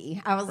could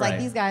be. I was like,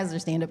 these guys are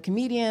stand-up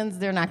comedians.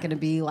 They're not going to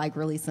be like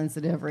really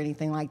sensitive or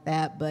anything like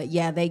that. But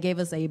yeah, they gave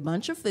us a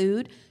bunch of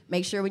food.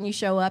 Make sure when you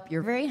show up,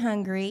 you're very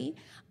hungry.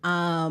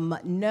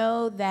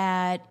 Know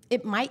that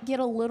it might get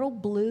a little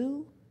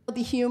blue.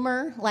 The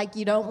humor, like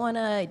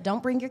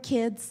don't bring your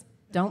kids.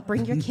 Don't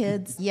bring your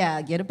kids.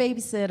 Yeah, get a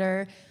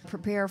babysitter.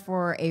 Prepare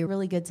for a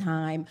really good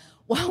time.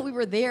 While we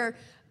were there,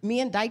 me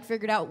and Dyke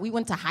figured out we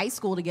went to high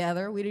school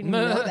together. We didn't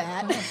even know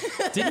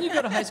that. Didn't you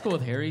go to high school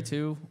with Harry,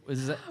 too? I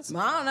don't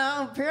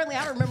know. Apparently,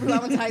 I don't remember who I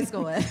went to high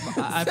school with.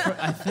 I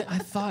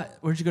thought,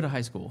 where'd you go to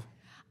high school?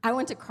 I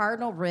went to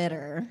Cardinal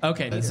Ritter.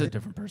 Okay, that's a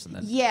different person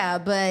then. Yeah,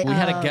 but... We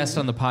had a guest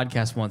on the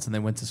podcast once, and they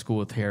went to school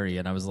with Harry,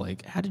 and I was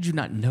like, how did you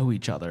not know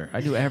each other?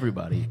 I knew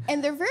everybody.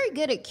 And they're very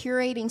good at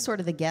curating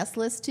sort of the guest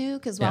list, too,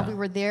 because while we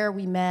were there,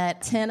 we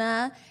met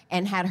Tina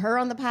and had her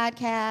on the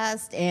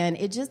podcast, and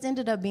it just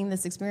ended up being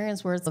this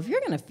experience where, if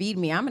you're going to feed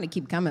me, I'm going to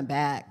keep coming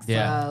back.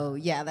 So,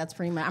 yeah, that's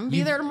pretty much... I'm going to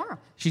be there tomorrow.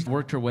 She's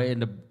worked her way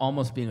into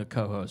almost being a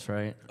co-host,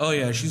 right? Oh,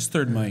 yeah, she's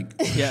third mic.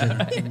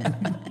 Yeah.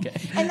 Okay.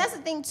 And that's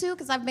the thing, too,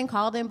 because I've been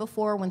called in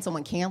before when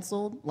someone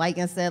canceled. Like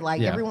I said,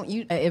 everyone,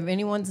 if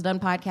anyone's done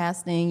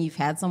podcasting, you've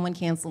had someone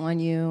cancel on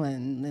you,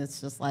 and it's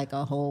just like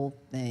a whole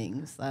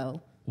thing.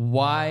 So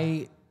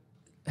why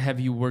have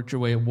you worked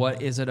your way?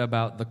 What is it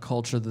about the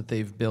culture that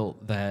they've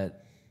built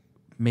that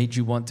made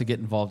you want to get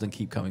involved and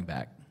keep coming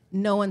back?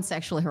 No one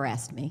sexually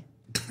harassed me.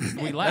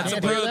 We laugh.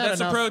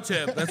 That's a pro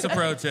tip. That's a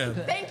pro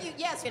tip. Thank you.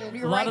 Yes, and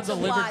you're a right lot of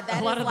to the applaud.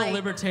 a lot of the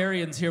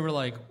libertarians here were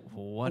like,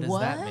 what does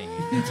that mean?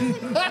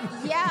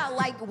 Yeah,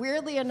 like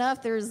weirdly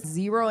enough, there's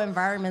 0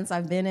 environments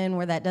I've been in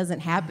where that doesn't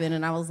happen.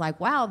 And I was like,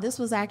 wow, this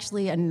was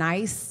actually a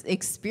nice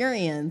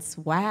experience.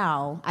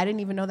 Wow. I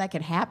didn't even know that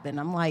could happen.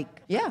 I'm like,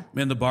 yeah.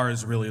 Man, the bar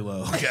is really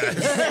low,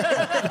 guys.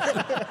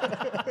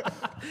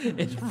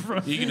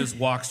 You can just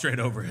walk straight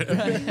over it.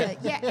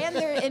 Yeah,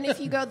 and if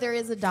you go, there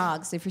is a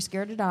dog. So if you're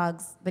scared of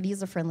dogs, but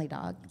he's a friendly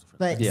dog.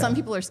 But some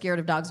people are scared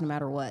of dogs no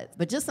matter what.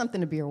 But just something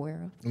to be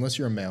aware of. Unless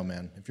you're a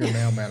mailman. If you're a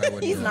mailman, I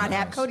wouldn't. He's not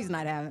having. Cody's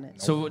not having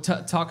it. So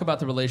talk about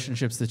the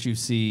relationships that you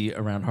see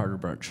around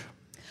HarderBrunch.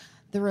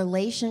 The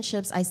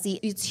relationships I see,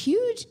 it's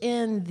huge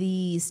in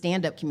the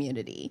stand-up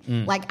community.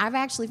 Like, I've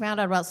actually found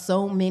out about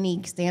so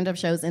many stand-up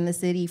shows in the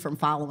city from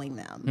following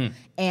them.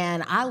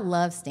 And I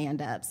love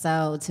stand-up.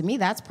 So to me,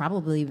 that's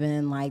probably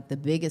been like the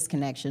biggest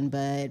connection,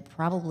 but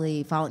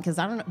probably following, because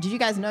I don't know, did you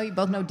guys know, you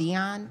both know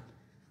Dion?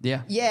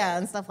 Yeah. Yeah,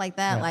 and stuff like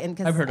that. Yeah. Like,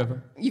 and I've heard of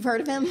him. You've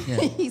heard of him? Yeah.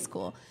 He's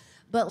cool.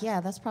 But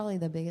yeah, that's probably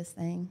the biggest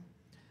thing.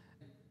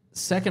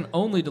 Second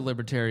only to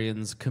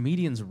libertarians,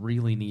 comedians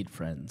really need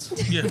friends.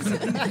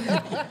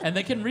 And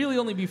they can really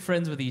only be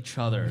friends with each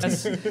other.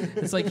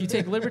 It's like you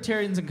take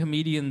libertarians and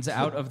comedians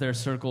out of their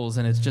circles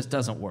and it just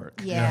doesn't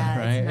work. Yeah,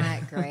 right? It's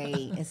not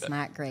great. It's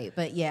not great.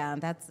 But yeah, I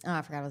forgot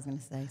what I was going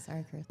to say.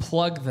 Sorry, Chris.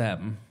 Plug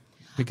them.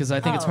 Because I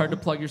think it's hard to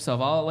plug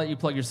yourself. I'll let you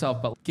plug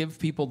yourself, but give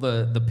people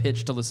the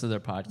pitch to listen to their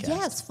podcast.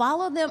 Yes,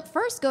 follow them.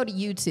 First, go to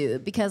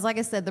YouTube because, like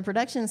I said, the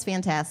production is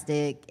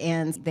fantastic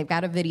and they've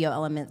got a video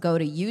element. Go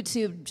to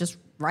YouTube just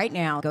right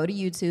now. Go to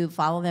YouTube.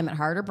 Follow them at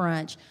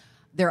HarderBrunch.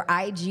 Their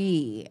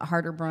IG,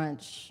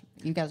 HarderBrunch.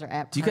 You guys are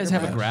at. Do you guys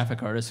have a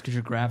graphic artist? Because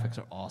your graphics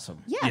are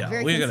awesome. Yeah,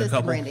 very we got a consistent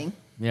couple. branding.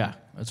 Yeah,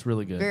 that's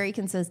really good. Very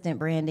consistent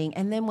branding.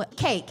 And then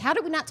cake. How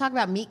did we not talk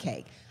about meat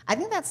cake? I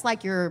think that's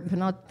like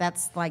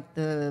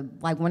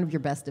one of your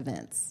best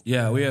events.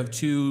 Yeah, we have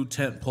 2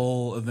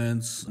 tentpole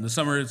events. In the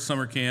summer, it's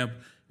summer camp.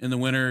 In the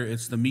winter,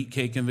 it's the Meat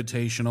Cake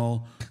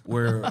Invitational,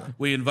 where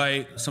we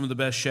invite some of the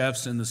best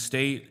chefs in the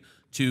state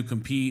to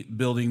compete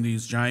building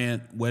these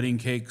giant wedding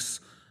cakes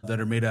that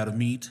are made out of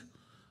meat.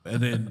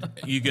 And then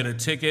you get a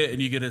ticket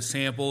and you get a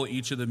sample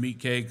each of the meat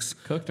cakes.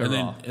 Cooked or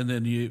raw? And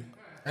then you...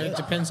 It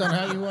depends on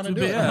how you want to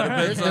do it.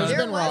 Yeah, it depends There's on-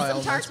 been raw There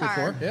was some elements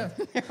tartare.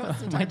 before. Yeah.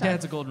 My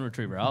dad's a golden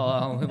retriever.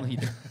 I'll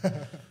eat it.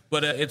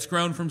 But it's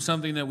grown from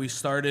something that we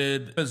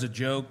started as a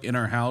joke in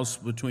our house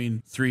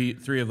between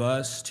three of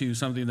us to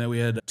something that we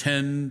had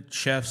 10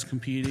 chefs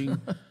competing.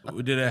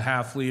 We did a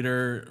half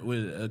liter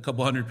with a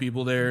couple hundred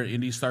people there.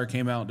 Indy Star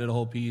came out and did a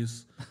whole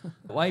piece.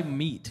 Why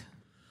meat?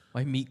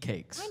 Why meat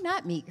cakes? Why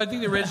not meat? I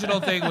think the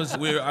original thing was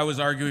I was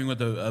arguing with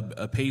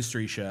a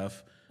pastry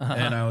chef.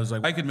 And I was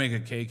like, I could make a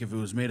cake if it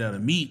was made out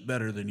of meat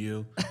better than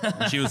you.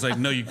 And she was like,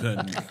 no, you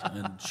couldn't.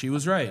 And she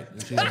was right.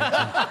 And turns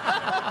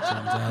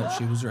out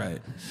she was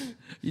right.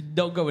 You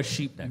don't go with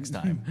sheep next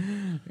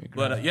time.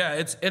 But yeah,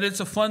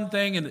 it's a fun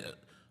thing, and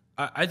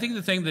I think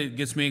the thing that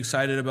gets me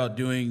excited about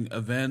doing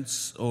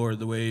events or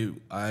the way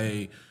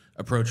I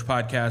approach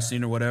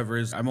podcasting or whatever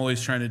is I'm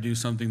always trying to do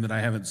something that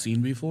I haven't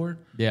seen before.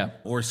 Yeah.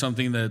 Or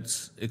something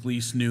that's at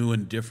least new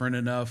and different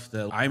enough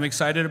that I'm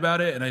excited about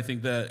it, and I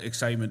think that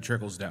excitement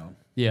trickles down.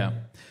 Yeah.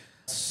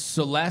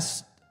 So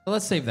let's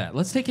save that.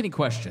 Let's take any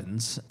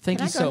questions.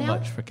 Thank you so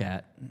much for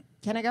Kat.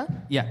 Can I go?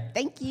 Yeah.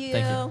 Thank you.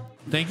 Thank you.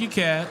 Thank you,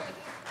 Kat.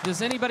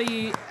 Does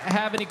anybody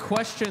have any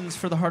questions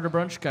for the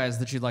HarderBrunch guys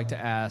that you'd like to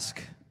ask?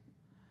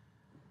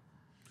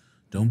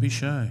 Don't be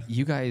shy.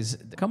 You guys,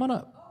 come on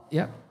up.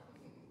 Yeah.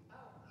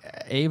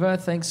 Ava,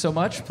 thanks so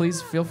much.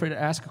 Please feel free to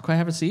ask.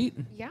 Have a seat.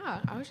 Yeah,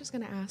 I was just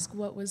going to ask,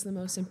 what was the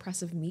most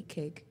impressive meat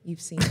cake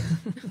you've seen?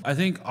 I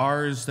think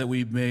ours that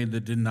we made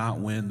that did not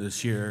win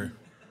this year,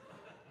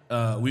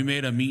 we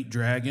made a meat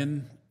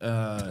dragon. It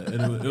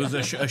was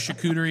a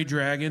charcuterie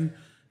dragon,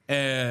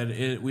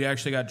 and we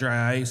actually got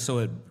dry ice, so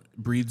it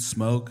breathed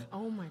smoke.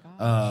 Oh my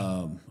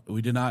gosh.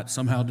 We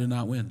somehow did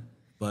not win.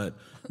 But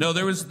no,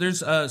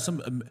 there's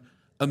some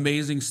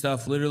amazing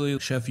stuff. Literally,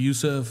 Chef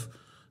Yusuf,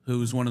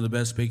 who's one of the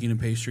best baking and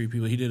pastry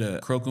people, he did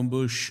a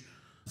croquembouche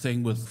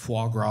thing with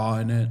foie gras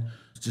in it.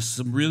 Just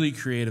some really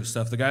creative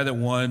stuff. The guy that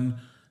won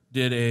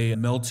did a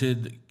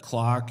melted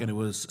clock, and it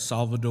was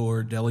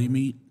Salvador deli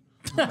meat.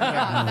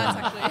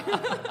 That's actually...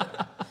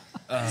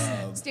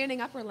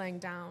 Standing up or laying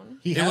down?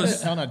 He had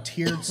it on a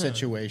tiered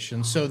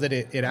situation so that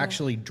it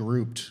actually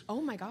drooped.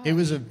 Oh my god! It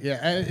was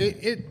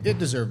it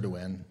deserved to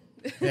win.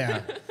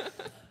 Yeah.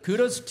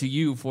 Kudos to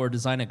you for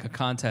designing a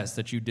contest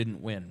that you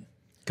didn't win.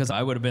 Because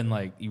I would have been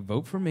like, you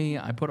vote for me.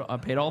 I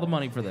paid all the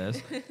money for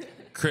this.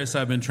 Chris,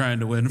 I've been trying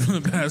to win for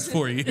the past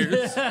 4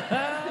 years.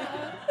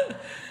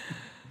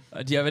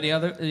 Do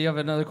you have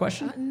another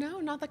question? No,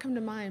 not that come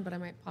to mind, but I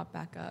might pop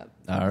back up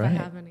All if right. I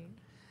have any.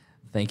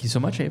 Thank you so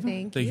much, Ava.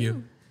 Thank Thank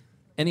you.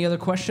 Any other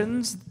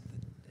questions?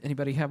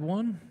 Anybody have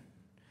one?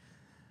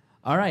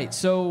 All right.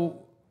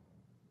 So,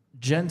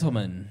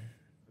 gentlemen,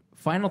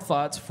 final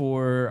thoughts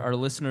for our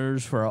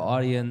listeners, for our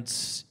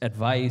audience,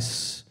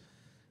 advice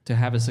to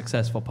have a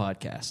successful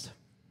podcast.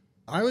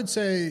 I would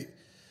say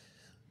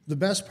the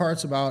best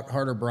parts about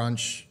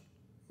HarderBrunch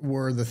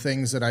were the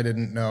things that I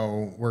didn't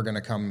know were going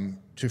to come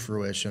to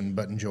fruition,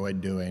 but enjoyed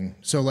doing.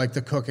 So like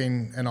the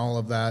cooking and all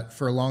of that,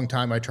 for a long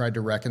time I tried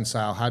to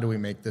reconcile, how do we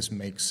make this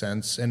make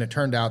sense? And it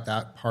turned out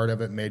that part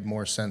of it made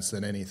more sense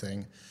than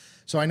anything.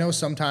 So I know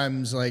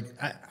sometimes like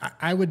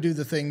I would do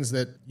the things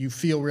that you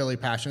feel really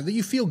passionate, that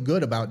you feel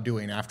good about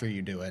doing after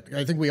you do it.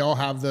 I think we all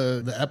have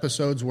the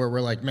episodes where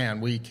we're like, man,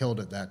 we killed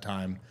it that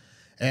time.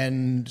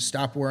 And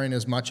stop worrying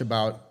as much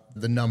about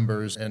the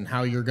numbers and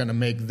how you're going to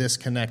make this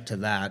connect to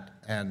that.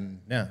 And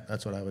yeah,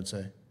 that's what I would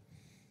say.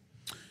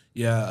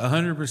 Yeah,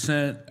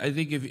 100%. I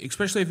think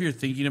especially if you're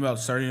thinking about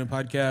starting a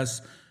podcast,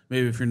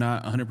 maybe if you're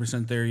not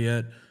 100% there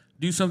yet,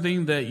 do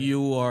something that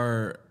you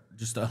are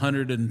just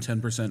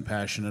 110%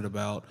 passionate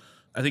about.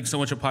 I think so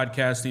much of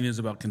podcasting is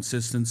about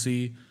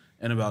consistency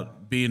and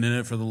about being in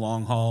it for the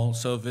long haul.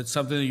 So if it's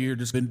something that you're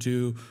just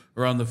into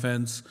or on the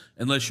fence,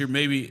 unless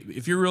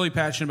if you're really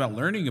passionate about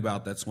learning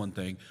about, that's one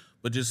thing.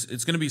 But just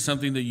it's going to be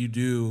something that you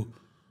do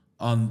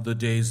on the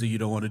days that you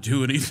don't want to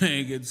do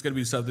anything. It's going to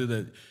be something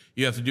that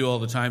you have to do all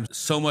the time.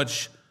 So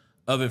much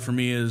of it for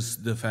me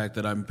is the fact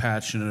that I'm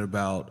passionate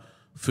about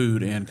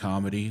food and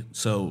comedy.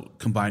 So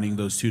combining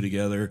those two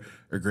together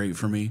are great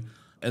for me.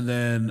 And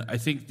then I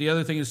think the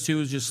other thing is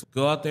just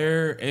go out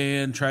there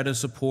and try to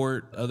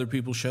support other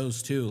people's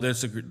shows too.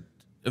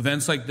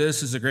 Events like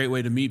this is a great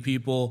way to meet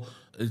people.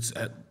 It's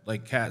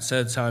like Kat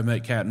said, it's how I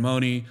met Kat and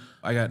Moni.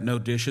 I got No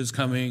Dishes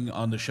coming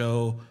on the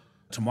show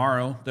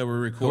tomorrow that we're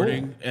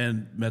recording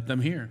and met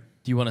them here.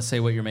 Do you want to say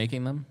what you're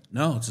making them?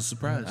 No, it's a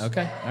surprise.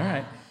 Okay, all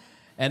right.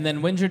 And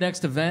then when's your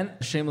next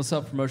event? Shameless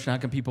self-promotion. How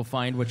can people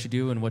find what you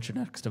do and what's your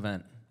next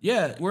event?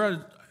 Yeah, we're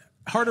at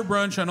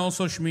HarderBrunch on all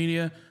social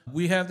media.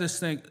 We have this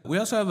thing. We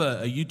also have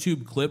a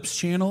YouTube Clips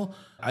channel.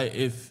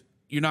 If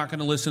you're not going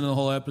to listen to the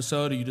whole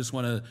episode or you just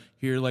want to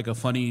hear like a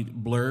funny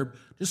blurb,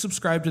 just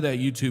subscribe to that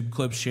YouTube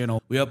Clips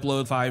channel. We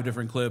upload 5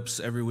 different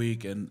clips every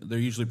week, and they're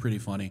usually pretty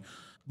funny.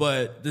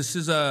 But this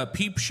is a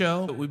peep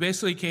show. We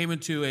basically came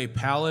into a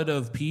palette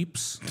of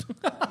peeps.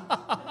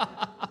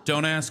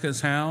 Don't ask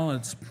us how.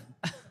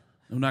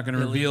 I'm not going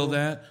to reveal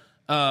that.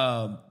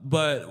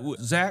 But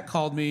Zach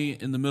called me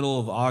in the middle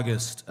of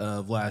August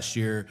of last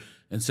year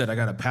and said, I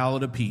got a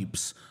palette of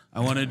peeps. I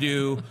want to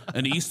do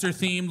an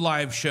Easter-themed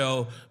live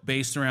show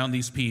based around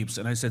these peeps.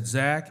 And I said,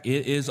 Zach,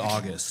 it is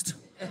August.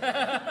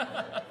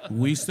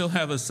 We still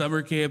have a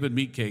summer camp and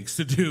meat cakes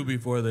to do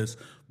before this.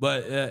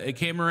 But it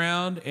came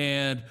around,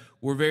 and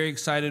we're very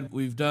excited.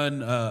 We've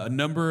done a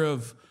number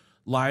of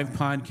live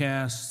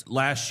podcasts.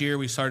 Last year,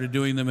 we started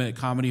doing them at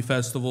comedy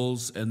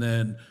festivals, and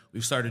then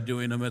we've started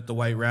doing them at the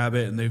White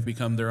Rabbit, and they've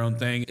become their own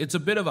thing. It's a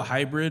bit of a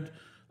hybrid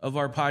of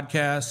our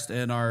podcast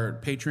and our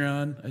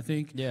Patreon, I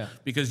think. Yeah.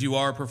 Because you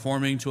are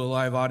performing to a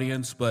live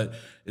audience, but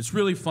it's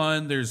really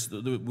fun.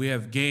 We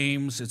have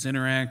games. It's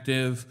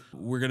interactive.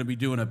 We're going to be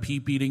doing a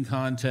peep eating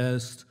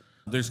contest.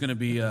 There's going to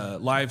be a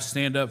live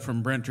stand-up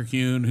from Brent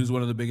Terhune, who's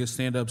one of the biggest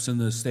stand-ups in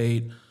the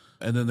state.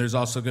 And then there's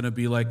also going to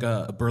be like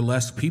a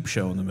burlesque peep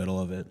show in the middle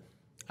of it.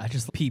 I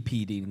just peep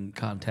eating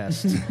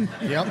contest.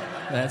 Yep.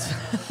 That's.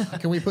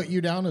 Can we put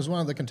you down as one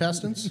of the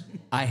contestants?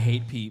 I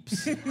hate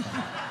peeps,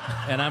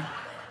 and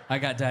I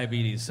got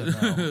diabetes, so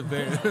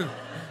no.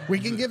 We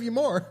can give you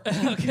more.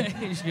 Okay,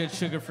 you should get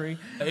sugar free.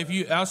 If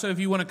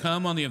you want to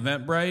come on the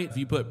Eventbrite, if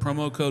you put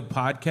promo code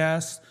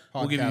podcast,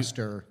 we'll give you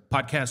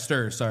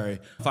podcaster. Sorry,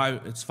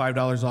 it's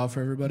 $5 off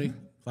for everybody.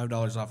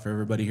 $5 off for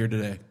everybody here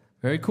today.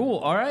 Very cool.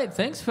 All right,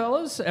 thanks,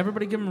 fellas.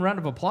 Everybody, give them a round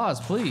of applause,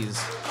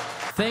 please.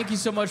 Thank you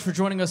so much for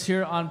joining us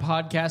here on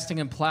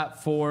Podcasting and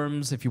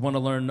Platforms. If you want to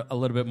learn a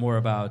little bit more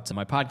about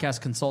my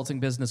podcast consulting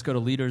business, go to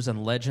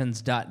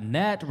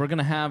leadersandlegends.net. We're going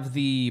to have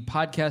the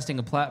Podcasting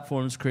and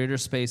Platforms creator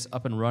space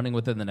up and running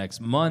within the next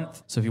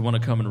month. So if you want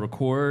to come and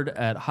record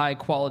at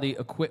high-quality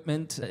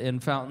equipment in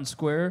Fountain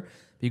Square,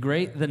 be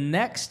great. The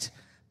next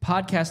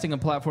Podcasting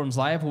and Platforms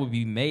Live will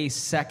be May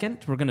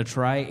 2nd. We're going to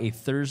try a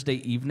Thursday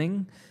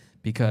evening,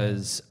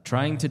 because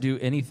trying to do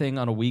anything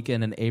on a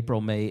weekend in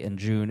April, May, and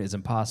June is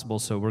impossible.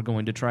 So we're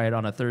going to try it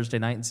on a Thursday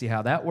night and see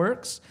how that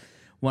works.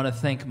 Want to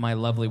thank my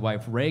lovely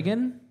wife,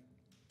 Reagan.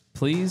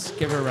 Please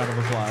give her a round of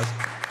applause.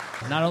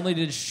 Not only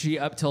did she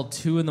up till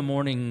 2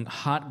 a.m.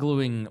 hot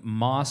gluing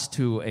moss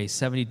to a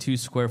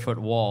 72-square-foot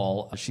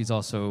wall, she's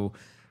also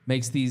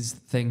makes these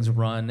things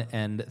run.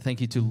 And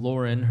thank you to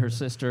Lauren, her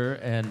sister,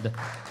 and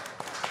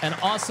an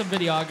awesome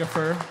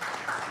videographer.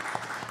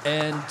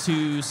 And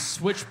to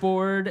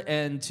Switchboard,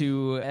 and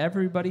to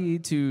everybody,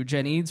 to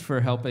Jen Eads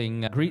for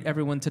helping greet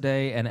everyone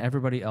today, and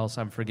everybody else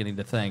I'm forgetting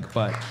to thank.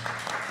 But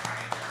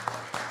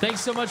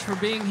thanks so much for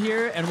being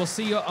here, and we'll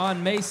see you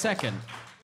on May 2nd.